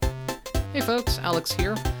Hey folks, Alex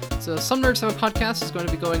here. So Some Nerds Have a Podcast is going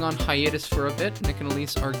to be going on hiatus for a bit. Nick and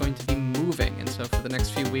Elise are going to be moving, and so for the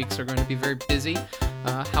next few weeks are going to be very busy.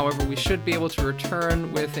 However, we should be able to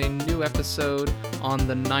return with a new episode on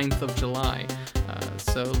the 9th of July.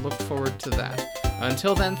 So look forward to that.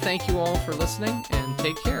 Until then, thank you all for listening, and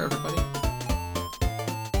take care, everybody.